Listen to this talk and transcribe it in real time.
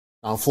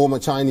Now, former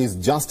Chinese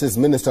Justice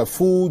Minister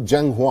Fu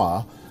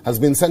Zhenghua has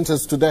been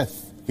sentenced to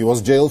death. He was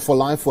jailed for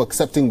life for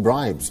accepting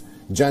bribes.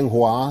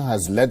 Zhenghua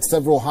has led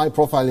several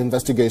high-profile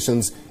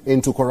investigations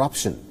into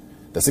corruption.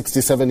 The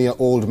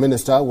 67-year-old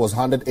minister was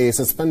handed a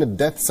suspended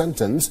death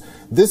sentence.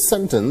 This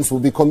sentence will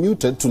be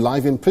commuted to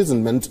life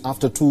imprisonment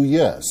after 2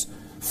 years.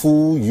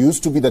 Fu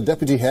used to be the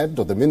deputy head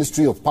of the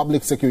Ministry of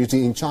Public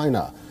Security in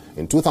China.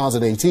 In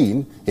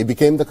 2018, he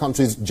became the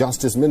country's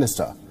justice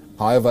minister.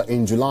 However,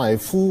 in July,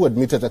 Fu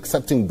admitted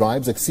accepting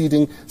bribes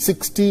exceeding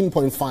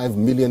 $16.5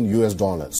 million.